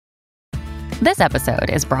This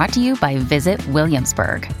episode is brought to you by Visit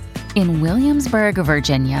Williamsburg. In Williamsburg,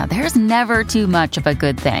 Virginia, there's never too much of a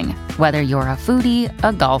good thing. Whether you're a foodie,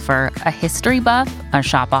 a golfer, a history buff, a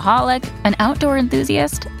shopaholic, an outdoor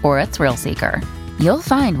enthusiast, or a thrill seeker, you'll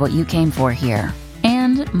find what you came for here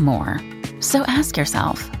and more. So ask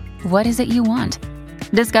yourself, what is it you want?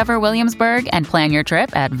 Discover Williamsburg and plan your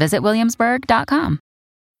trip at visitwilliamsburg.com.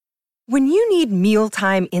 When you need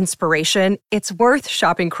mealtime inspiration, it's worth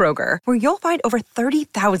shopping Kroger, where you'll find over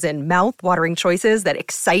 30,000 mouth-watering choices that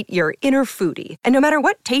excite your inner foodie. And no matter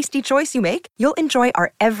what tasty choice you make, you'll enjoy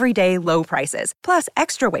our everyday low prices, plus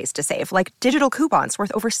extra ways to save, like digital coupons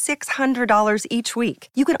worth over $600 each week.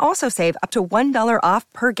 You can also save up to $1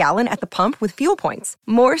 off per gallon at the pump with fuel points.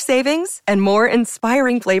 More savings and more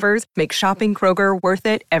inspiring flavors make shopping Kroger worth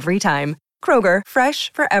it every time. Kroger,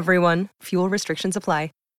 fresh for everyone. Fuel restrictions apply.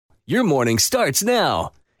 Your morning starts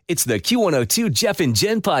now. It's the Q102 Jeff and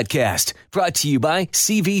Jen podcast, brought to you by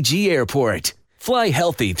CVG Airport. Fly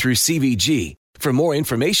healthy through CVG. For more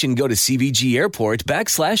information, go to CVG Airport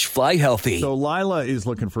 /fly healthy. So Lila is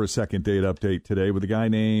looking for a second date update today with a guy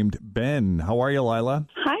named Ben. How are you, Lila?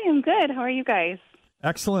 Hi, I'm good. How are you guys?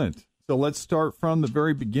 Excellent. So let's start from the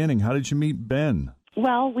very beginning. How did you meet Ben?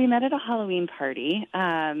 Well, we met at a Halloween party.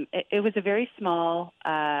 It was a very small,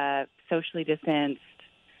 socially distanced,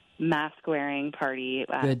 mask-wearing party.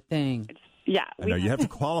 Good thing. Yeah. I know you have to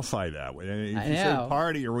qualify that. If I you say know.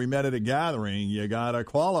 party or we met at a gathering, you got to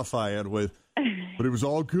qualify it with, but it was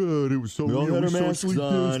all good. It was so socially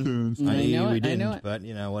distanced. I know we it, I know didn't, it. but,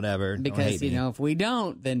 whatever. Don't Because, hate me. if we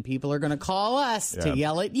don't, then people are going to call us Yeah. to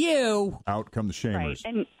yell at you. Out come the Right. shamers.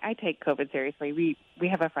 And I take COVID seriously. We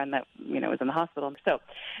have a friend that, was in the hospital. So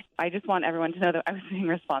I just want everyone to know that I was being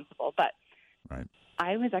responsible. But Right.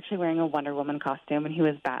 I was actually wearing a Wonder Woman costume, and he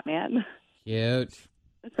was Batman. Cute.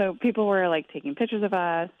 So people were, taking pictures of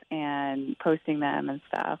us and posting them and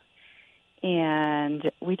stuff.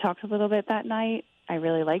 And we talked a little bit that night. I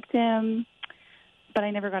really liked him, but I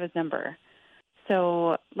never got his number.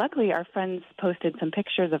 So luckily, our friends posted some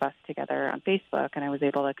pictures of us together on Facebook, and I was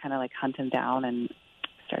able to kind of, hunt him down and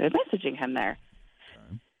started messaging him there.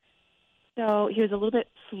 So he was a little bit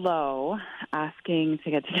slow asking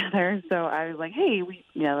to get together. So I was like, hey,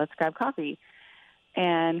 let's grab coffee.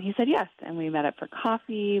 And he said yes. And we met up for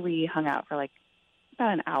coffee. We hung out for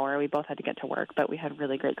about an hour. We both had to get to work, but we had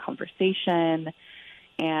really great conversation.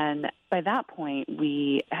 And by that point,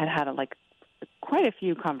 we had quite a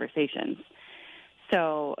few conversations.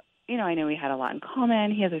 So, I know we had a lot in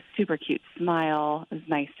common. He has a super cute smile. It was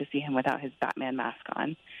nice to see him without his Batman mask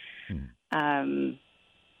on.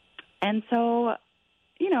 And so,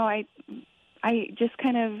 I just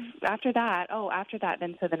kind of, after that,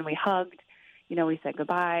 then we hugged, we said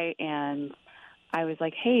goodbye, and I was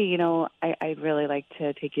like, hey, I'd really like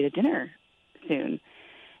to take you to dinner soon.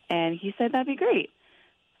 And he said, that'd be great.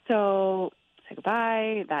 So, said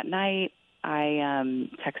goodbye. That night, I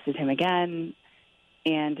texted him again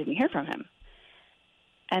and didn't hear from him.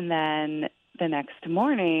 And then the next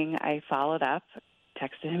morning, I followed up,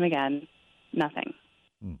 texted him again, nothing.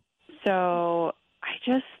 So I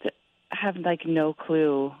just have no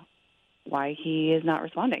clue why he is not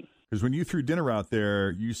responding. Because when you threw dinner out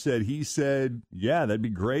there, he said, yeah, that'd be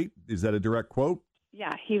great. Is that a direct quote?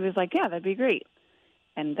 Yeah, he was like, yeah, that'd be great.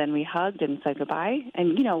 And then we hugged and said goodbye.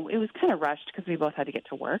 And, it was kind of rushed because we both had to get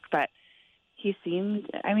to work. But he seemed,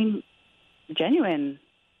 genuine.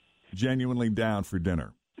 Genuinely down for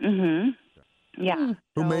dinner. Mm-hmm. Yeah.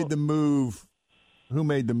 Who made the move? Who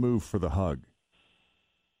made the move for the hug?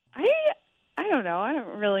 I don't know. I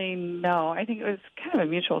don't really know. I think it was kind of a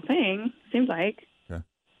mutual thing, seems like. Okay.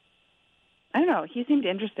 I don't know. He seemed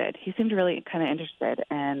interested. He seemed really kind of interested.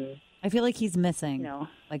 And I feel like he's missing.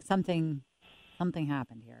 Something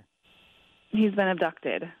happened here. He's been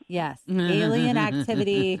abducted. Yes. Alien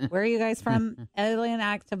activity. Where are you guys from? Alien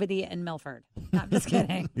activity in Milford. No, I'm just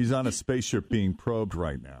kidding. He's on a spaceship being probed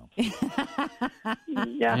right now.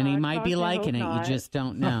 Yeah, And he might be liking it. not. You just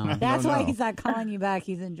don't know. That's why know. he's not calling you back.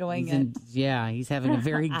 He's enjoying it. He's having a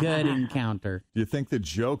very good encounter. Do you think the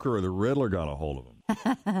Joker or the Riddler got a hold of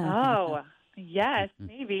him? Oh, yes,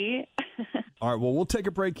 maybe. All right, well, we'll take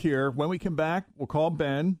a break here. When we come back, we'll call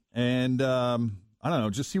Ben and, I don't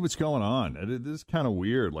know, just see what's going on. It is kind of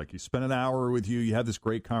weird. He spent an hour with you. You had this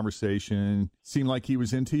great conversation. Seemed like he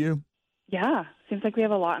was into you. Yeah, seems like we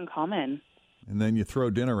have a lot in common. And then you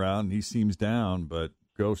throw dinner out, and he seems down, but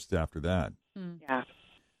ghosts after that. Yeah.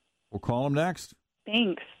 We'll call him next.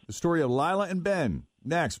 Thanks. The story of Lila and Ben.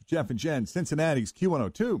 Next, Jeff and Jen, Cincinnati's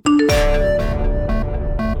Q102.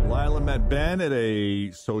 Lila met Ben at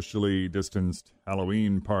a socially distanced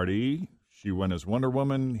Halloween party. She went as Wonder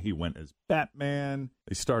Woman. He went as Batman.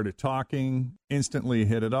 They started talking, instantly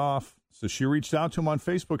hit it off. So she reached out to him on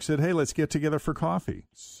Facebook, said, hey, let's get together for coffee.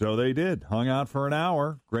 So they did. Hung out for an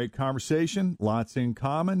hour. Great conversation. Lots in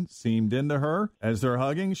common. Seemed into her. As they're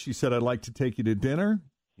hugging, she said, I'd like to take you to dinner.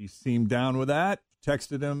 He seemed down with that.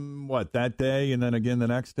 Texted him, that day and then again the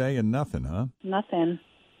next day, and nothing, huh? Nothing.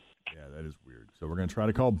 Yeah, that is weird. So we're going to try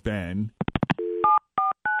to call Ben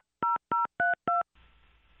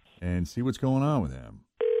and see what's going on with him.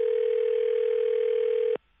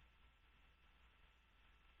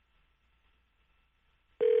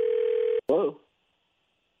 Hello.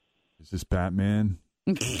 Is this Batman?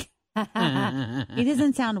 He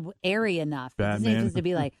doesn't sound airy enough. Batman? He needs to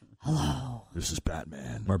be like, hello. This is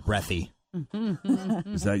Batman. More breathy.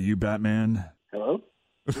 Is that you, Batman? Hello.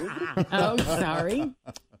 Oh, sorry.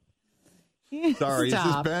 Sorry, is this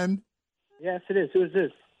Stop. Ben? Yes, it is. Who is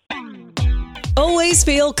this? Always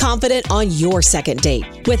feel confident on your second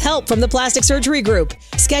date. With help from the Plastic Surgery Group.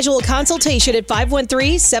 Schedule a consultation at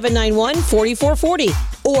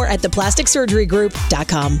 513-791-4440 or at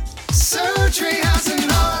theplasticsurgerygroup.com. Surgery has an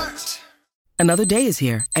art. Another day is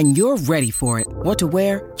here, and you're ready for it. What to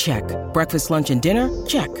wear? Check. Breakfast, lunch, and dinner?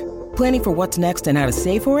 Check. Planning for what's next and how to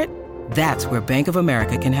save for it? That's where Bank of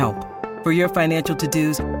America can help. For your financial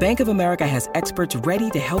to-dos, Bank of America has experts ready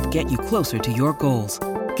to help get you closer to your goals.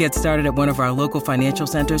 Get started at one of our local financial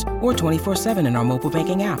centers or 24/7 in our mobile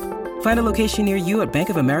banking app. Find a location near you at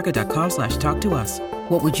bankofamerica.com/talktous.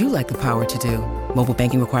 What would you like the power to do? Mobile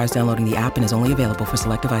banking requires downloading the app and is only available for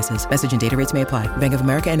select devices. Message and data rates may apply. Bank of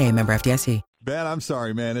America N.A., member FDIC. Ben, I'm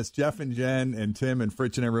sorry, man. It's Jeff and Jen and Tim and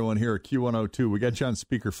Fritch and everyone here at Q102. We got you on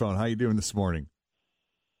speakerphone. How you doing this morning?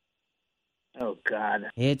 Oh,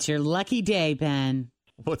 God. It's your lucky day, Ben.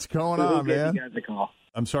 What's going Who on, gave man? you guys a call?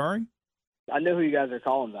 I'm sorry? I know who you guys are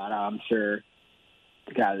calling about. I'm sure.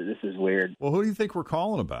 God, this is weird. Well, who do you think we're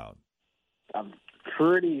calling about? I'm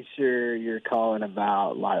pretty sure you're calling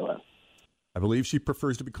about Lila. I believe she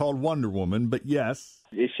prefers to be called Wonder Woman, but yes.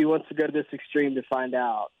 If she wants to go to this extreme to find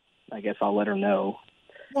out, I guess I'll let her know.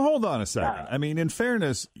 Well, hold on a second. I mean, in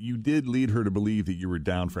fairness, you did lead her to believe that you were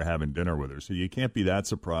down for having dinner with her, so you can't be that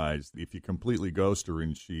surprised if you completely ghost her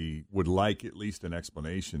and she would like at least an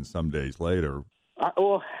explanation some days later.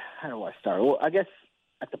 Well, how do I start? Well, I guess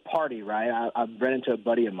at the party, right, I ran into a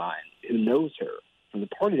buddy of mine who knows her from the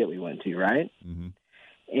party that we went to, right? Mm-hmm.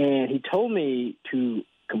 And he told me to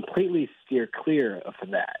completely steer clear of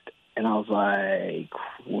that. And I was like,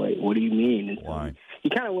 wait, what do you mean? And Why? He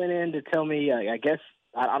kind of went in to tell me, I guess,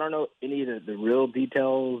 I don't know any of the real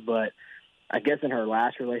details, but I guess in her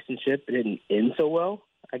last relationship, it didn't end so well,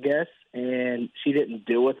 I guess. And she didn't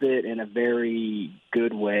deal with it in a very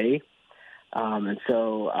good way. And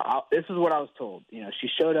so this is what I was told. You know, she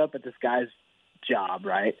showed up at this guy's job,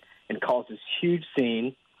 right, and caused this huge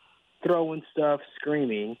scene, throwing stuff,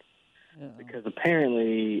 screaming, because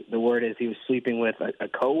apparently the word is he was sleeping with a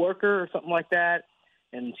coworker or something like that,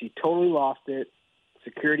 and she totally lost it.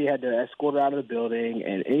 Security had to escort her out of the building,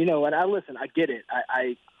 and you know, and I get it.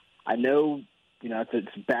 I know, you know,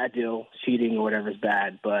 it's a bad deal, cheating or whatever is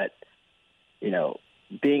bad, but you know,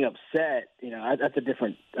 being upset, you know, that's a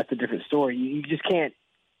different story. You just can't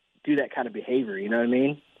do that kind of behavior. You know what I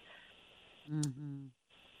mean? Mm-hmm.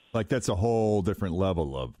 Like that's a whole different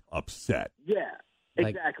level of upset. Yeah,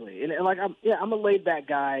 exactly. And like I'm a laid back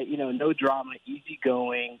guy. You know, no drama,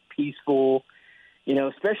 easygoing, peaceful. You know,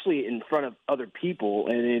 especially in front of other people.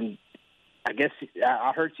 And then I guess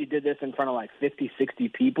I heard she did this in front of like 50, 60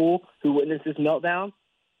 people who witnessed this meltdown.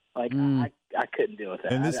 Like, I couldn't deal with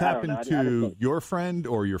that. And this happened to your friend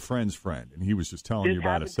or your friend's friend, and he was just telling you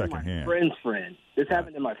about it secondhand. Friend's friend. This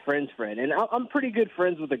happened to my friend's friend. And I'm pretty good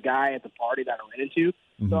friends with the guy at the party that I ran into.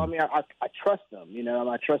 Mm-hmm. So, I mean, I trust him. You know,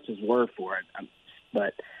 I trust his word for it.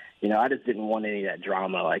 But, you know, I just didn't want any of that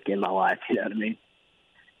drama, like, in my life. You know what I mean?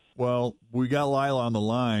 Well, we got Lila on the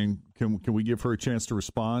line. Can we give her a chance to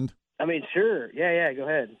respond? I mean, sure. Yeah, go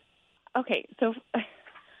ahead. Okay, so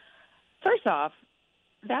first off,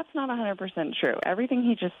 that's not 100% true. Everything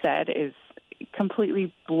he just said is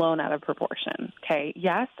completely blown out of proportion, okay?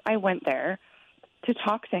 Yes, I went there to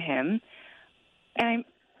talk to him, and I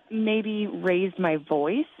maybe raised my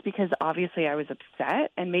voice because obviously I was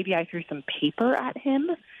upset, and maybe I threw some paper at him,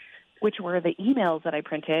 which were the emails that I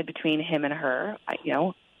printed between him and her, you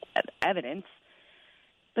know, evidence.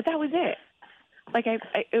 But that was it. Like,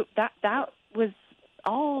 that was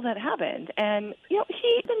all that happened. And, you know,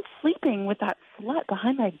 he'd been sleeping with that slut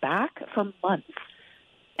behind my back for months.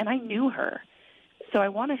 And I knew her. So I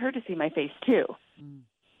wanted her to see my face, too.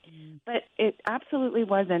 Mm-hmm. But it absolutely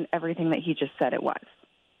wasn't everything that he just said it was.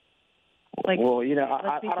 Like, well, you know,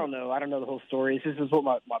 I don't know. I don't know the whole story. This is what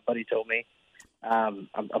my buddy told me. I'm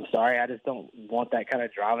sorry. I just don't want that kind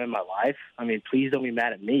of drama in my life. I mean, please don't be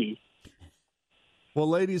mad at me. Well,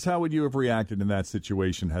 ladies, how would you have reacted in that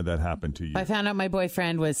situation had that happened to you? I found out my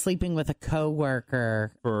boyfriend was sleeping with a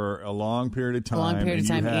coworker for a long period of time.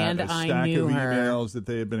 And I knew of her. Emails that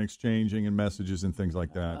they had been exchanging and messages and things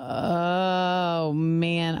like that. Oh,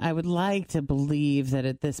 man. I would like to believe that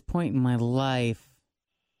at this point in my life,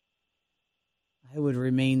 I would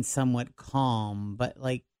remain somewhat calm. But,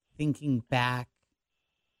 like, thinking back,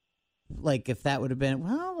 like, if that would have been,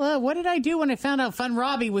 well, what did I do when I found out Fun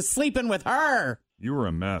Robbie was sleeping with her? You were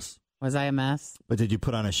a mess. Was I a mess? But did you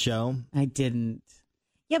put on a show? I didn't.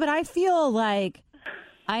 Yeah, but I feel like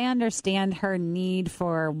I understand her need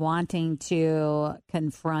for wanting to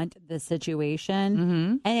confront the situation.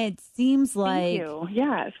 Mm-hmm. And it seems like... Thank you.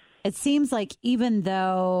 Yes. It seems like even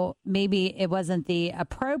though maybe it wasn't the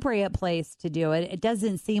appropriate place to do it, it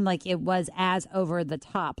doesn't seem like it was as over the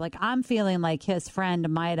top. Like, I'm feeling like his friend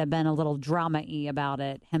might have been a little drama-y about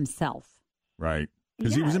it himself. Right.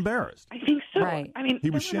 Because he was embarrassed. I think so. Right. I mean, he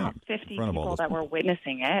was there were shamed not 50 in front of all people those that were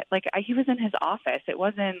witnessing it. Like, he was in his office. It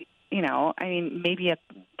wasn't, you know, I mean, maybe a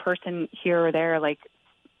person here or there, like,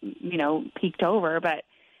 you know, peeked over, but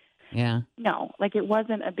yeah, no, like, it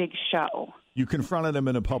wasn't a big show. You confronted him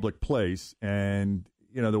in a public place, and,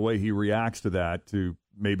 you know, the way he reacts to that, to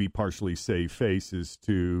maybe partially save face, is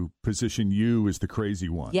to position you as the crazy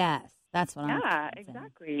one. Yes, that's what I'm thinking.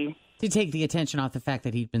 Exactly. To take the attention off the fact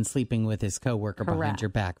that he'd been sleeping with his coworker behind your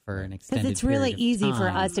back for an extended Because it's really period of easy for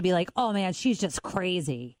time. us to be like, oh, man, she's just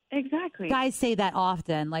crazy. Exactly. Guys say that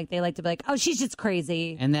often. Like, they like to be like, oh, she's just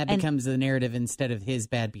crazy. And that becomes the narrative instead of his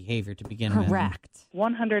bad behavior to begin with. Correct.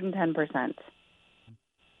 110%.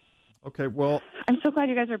 Okay, well, I'm so glad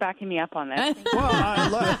you guys are backing me up on this.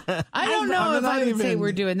 I don't know if I would say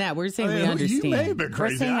we're doing that. We're saying we understand. You may have been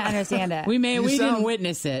crazy. We're saying I understand it. We didn't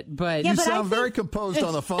witness it, but Yeah, you but sound very composed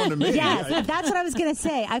on the phone to me. Yes, that's what I was going to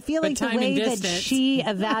say. I feel like the way that she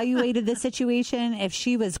evaluated the situation, if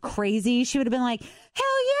she was crazy, she would have been like,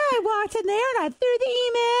 hell yeah, I walked in there and I threw the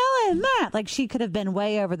email and that. Like, she could have been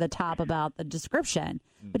way over the top about the description.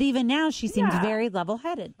 But even now, she seems very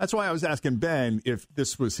level-headed. That's why I was asking Ben if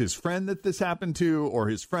this was his friend that this happened to or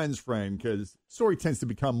his friend's friend, because the story tends to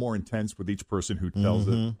become more intense with each person who tells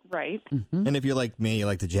it. Right. Mm-hmm. And if you're like me, you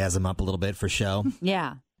like to jazz them up a little bit for show.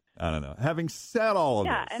 Yeah. I don't know. Having said all of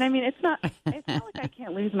this. Yeah, and I mean, it's not like I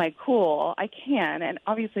can't lose my cool. I can, and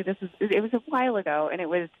obviously it was a while ago, and it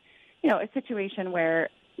was, you know, a situation where,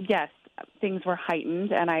 yes, things were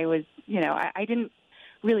heightened, and I was, you know, I didn't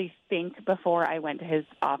really think before I went to his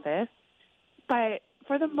office. But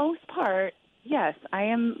for the most part, yes, I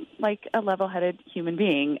am like a level-headed human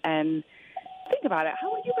being. And think about it.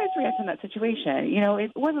 How would you guys react in that situation? You know,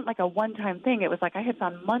 it wasn't like a one-time thing. It was like I had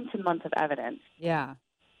found months and months of evidence. Yeah.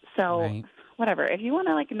 So Right. whatever. If you want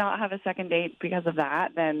to like not have a second date because of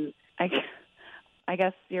that, then I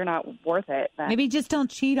guess you're not worth it. Then. Maybe just don't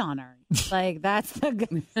cheat on her. Like, that's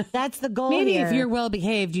the goal. Maybe here. if you're well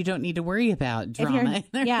behaved, you don't need to worry about drama.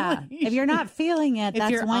 If you're not feeling it, if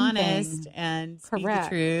that's you're one honest thing. and speak Correct. the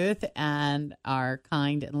truth and are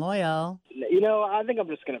kind and loyal. You know, I think I'm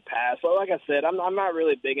just going to pass. Well, like I said, I'm not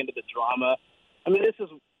really big into the drama. I mean, this is,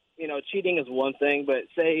 you know, cheating is one thing, but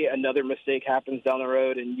say another mistake happens down the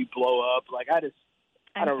road and you blow up. Like, I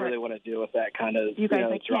don't really want to deal with that kind of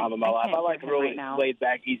drama in my life. I like really laid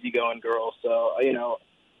back, easygoing girls. So, you know,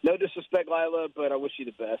 no disrespect, Lila, but I wish you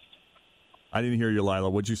the best. I didn't hear you, Lila.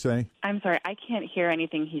 What'd you say? I'm sorry. I can't hear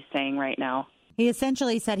anything he's saying right now. He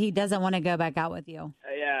essentially said he doesn't want to go back out with you.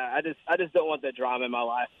 Yeah, I just don't want that drama in my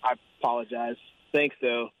life. I apologize. Thanks,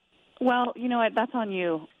 though. Well, you know what? That's on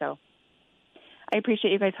you. So I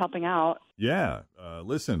appreciate you guys helping out. Yeah.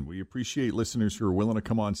 Listen, we appreciate listeners who are willing to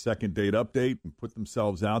come on Second Date Update and put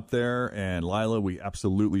themselves out there. And Lila, we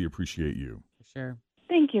absolutely appreciate you. For sure.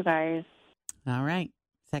 Thank you, guys. All right.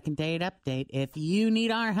 Second Date Update. If you need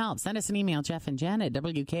our help, send us an email, Jeff and Jen at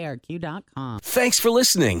WKRQ.com. Thanks for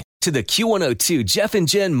listening to the Q102 Jeff and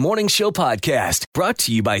Jen Morning Show podcast, brought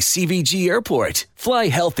to you by CVG Airport. Fly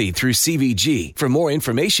healthy through CVG. For more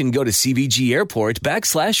information, go to CVG Airport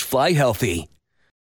 /fly healthy.